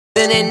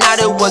And now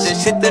it wasn't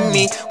shit to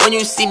me. When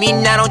you see me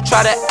now, don't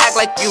try to act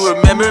like you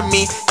remember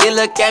me. You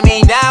look at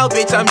me now,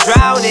 bitch, I'm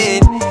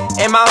drowning.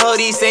 And my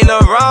hoodie Saint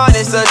Laurent,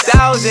 it's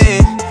 1,000.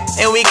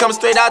 And we come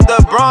straight out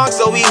the Bronx,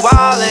 so we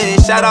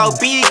wildin'. Shout out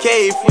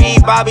BK, free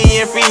Bobby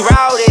and free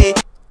Rowdy.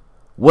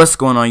 What's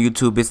going on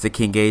YouTube? It's the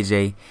King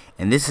AJ,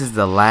 and this is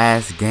the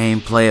last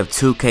gameplay of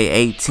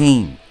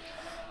 2K18.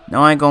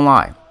 Now I ain't gonna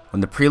lie, when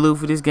the prelude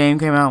for this game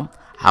came out,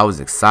 I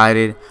was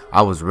excited.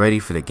 I was ready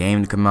for the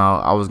game to come out.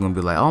 I was gonna be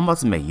like, oh, I'm about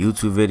to make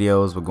YouTube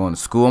videos. We're going to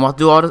school. I'm about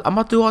to do all this. I'm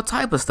about to do all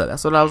type of stuff.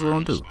 That's what I was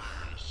gonna do.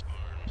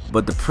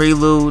 But the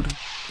prelude,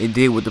 it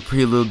did what the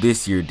prelude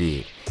this year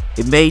did.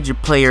 It made your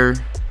player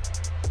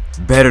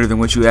better than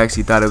what you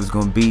actually thought it was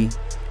gonna be.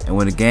 And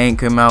when the game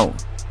came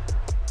out,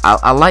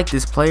 I liked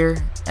this player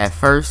at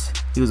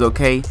first. He was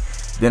okay.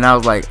 Then I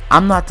was like,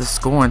 I'm not the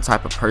scoring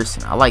type of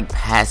person. I like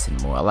passing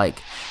more. I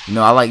like,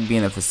 I like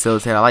being a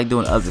facilitator. I like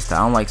doing other stuff.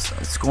 I don't like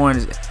scoring.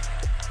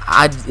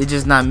 It's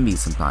just not me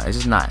sometimes. It's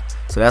just not.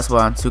 So that's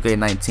why on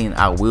 2K19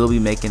 I will be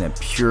making a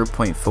pure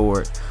point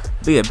forward.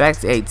 But yeah, back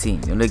to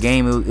 18. The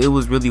game, it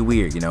was really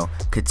weird.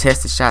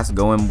 Contested shots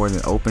go in more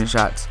than open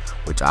shots,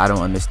 which I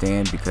don't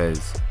understand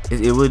because it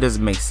really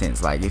doesn't make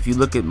sense. Like if you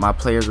look at my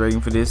players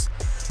rating for this,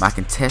 my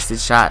contested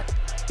shot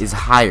is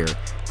higher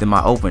than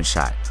my open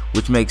shot,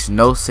 which makes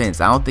no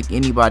sense. I don't think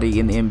anybody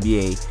in the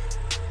NBA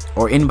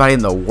or anybody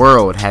in the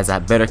world has a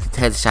better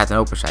contested shot than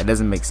open shot. It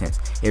doesn't make sense.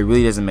 It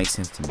really doesn't make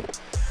sense to me.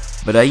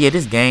 But yeah,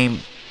 this game,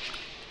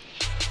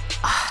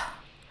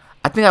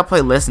 I think I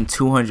played less than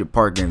 200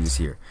 park games this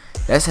year.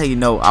 That's how you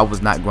know I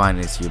was not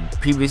grinding this year.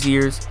 Previous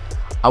years,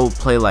 I would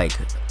play like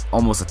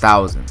almost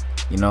 1,000.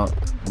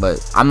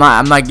 But I'm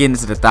not getting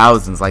into the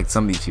thousands like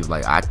some of these people.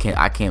 Like I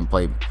can't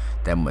play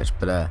that much.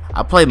 But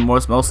I played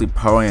mostly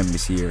pro-am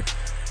this year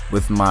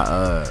with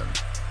my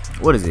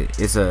what is it?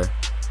 It's a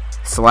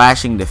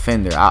slashing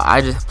defender.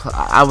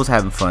 I was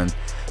having fun.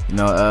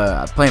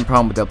 Playing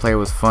pro-am with that player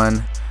was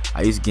fun.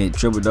 I used to get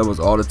triple doubles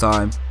all the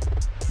time.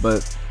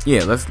 But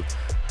yeah,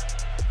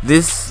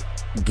 this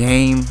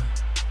game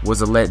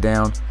was a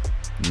letdown.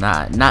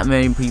 Not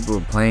many people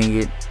were playing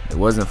it. It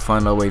wasn't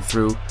fun all the way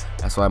through.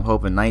 That's why I'm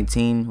hoping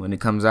 19 when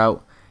it comes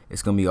out,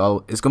 it's gonna be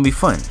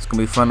fun. It's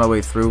gonna be fun all the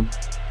way through.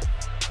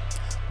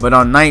 But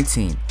on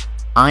 19,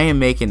 I am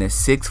making a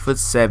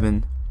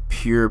 6'7"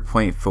 pure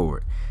point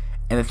forward.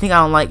 And the thing I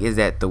don't like is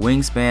that the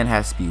wingspan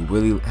has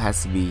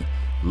to be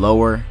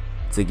lower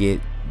to get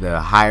the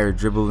higher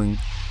dribbling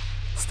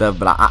stuff.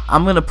 But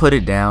I'm gonna put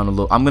it down a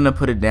little. I'm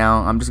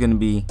just gonna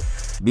be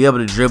able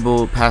to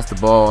dribble, pass the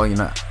ball. I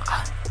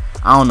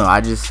don't know.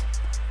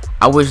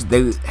 I wish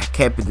they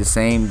kept it the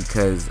same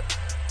because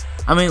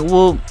I'm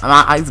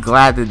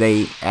glad that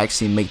they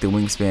actually make the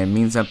wingspan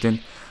mean something.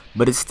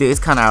 But it's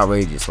kind of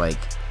outrageous. Like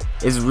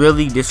it's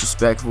really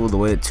disrespectful the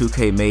way that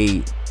 2K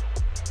made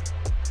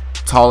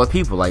taller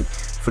people. Like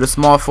for the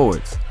small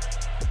forwards,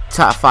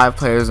 top 5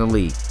 players in the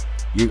league,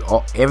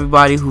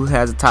 everybody who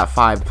has a top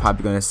 5 is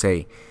probably gonna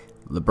say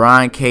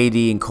LeBron,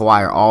 KD, and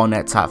Kawhi are all in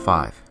that top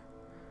 5.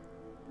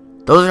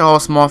 Those are all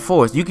small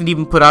forwards. You can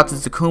even put out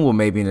Antetokounmpo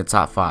maybe in the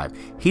top 5.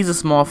 He's a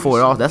small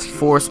forward. That's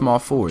 4 small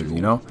forwards.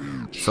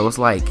 So it's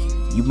like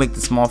you make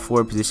the small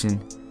forward position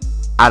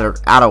out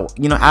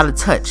of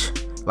touch.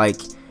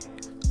 Like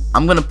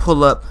I'm gonna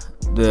pull up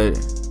the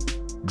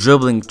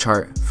dribbling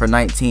chart for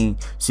 19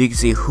 so you can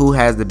see who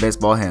has the best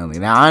ball handling.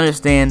 Now I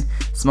understand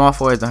small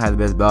forwards don't have the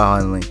best ball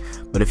handling,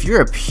 but if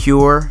you're a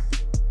pure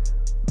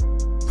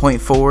point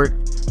forward,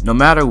 no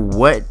matter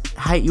what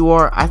height you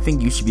are, I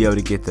think you should be able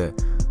to get the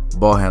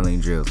ball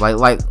handling drills.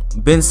 Like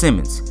Ben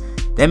Simmons,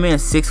 that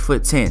man's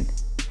 6'10".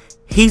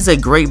 He's a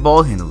great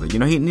ball handler.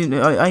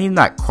 He's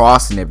not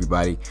crossing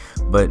everybody,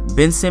 but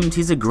Ben Simmons,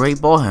 he's a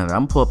great ball handler.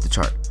 I'm gonna pull up the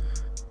chart.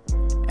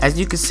 As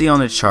you can see on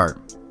the chart,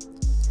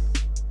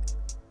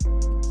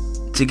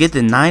 to get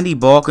the 90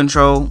 ball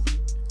control,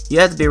 you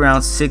have to be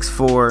around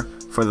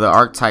 6'4" for the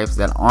archetypes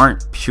that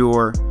aren't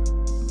pure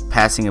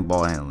passing and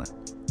ball handling.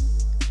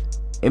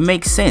 It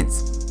makes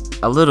sense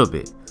a little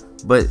bit,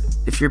 but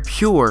if you're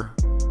pure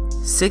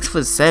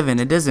 6'7",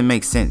 it doesn't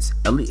make sense.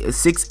 At least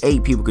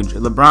 6'8" people can.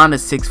 LeBron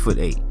is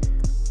 6'8".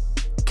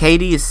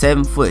 KD is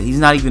 7 foot. He's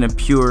not even a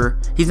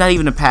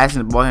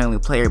passing and ball handling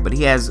player, but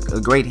he has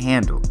a great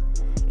handle.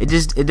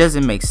 It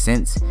doesn't make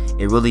sense.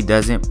 It really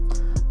doesn't.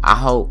 I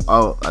hope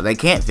they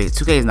can't fix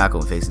it. 2K is not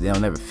gonna fix it. They'll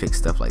never fix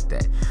stuff like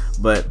that.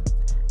 But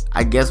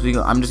I guess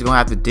I'm just gonna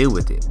have to deal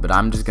with it. But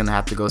I'm just gonna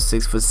have to go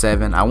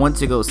 6'7". I want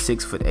to go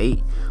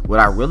 6'8". What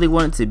I really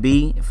want it to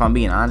be, if I'm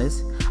being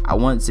honest, I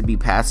want it to be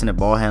passing and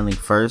ball handling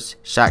first,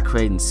 shot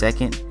creating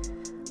second.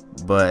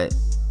 But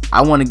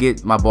I want to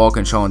get my ball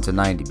control into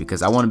 90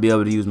 because I want to be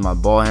able to use my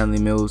ball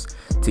handling moves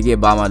to get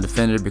by my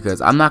defender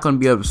because I'm not gonna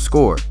be able to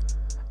score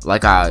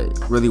like I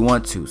really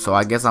want to. So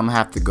I guess I'm gonna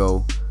have to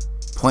go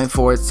point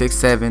forward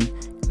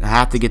 6'7". I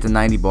have to get the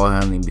 90 ball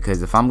handling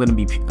because if I'm gonna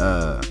be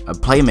a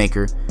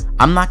playmaker,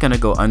 I'm not gonna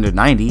go under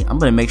 90. I'm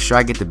gonna make sure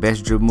I get the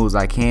best dribble moves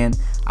I can.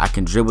 I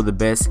can dribble the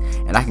best,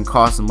 and I can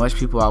cross as much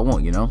people I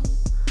want.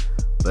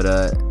 But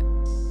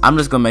I'm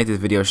just gonna make this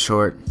video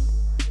short.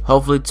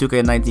 Hopefully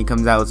 2K19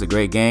 comes out. It's a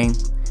great game.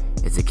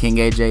 It's a King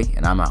AJ,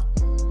 and I'm out.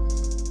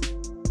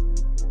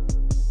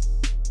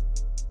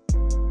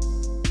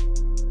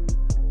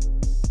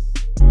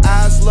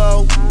 Eyes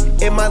low,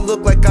 it might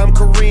look like I'm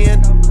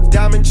Korean.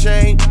 Diamond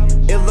chain,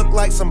 it look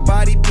like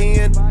somebody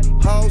peeing.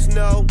 Hoes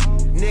know,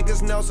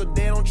 niggas know, so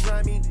they don't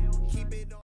try me.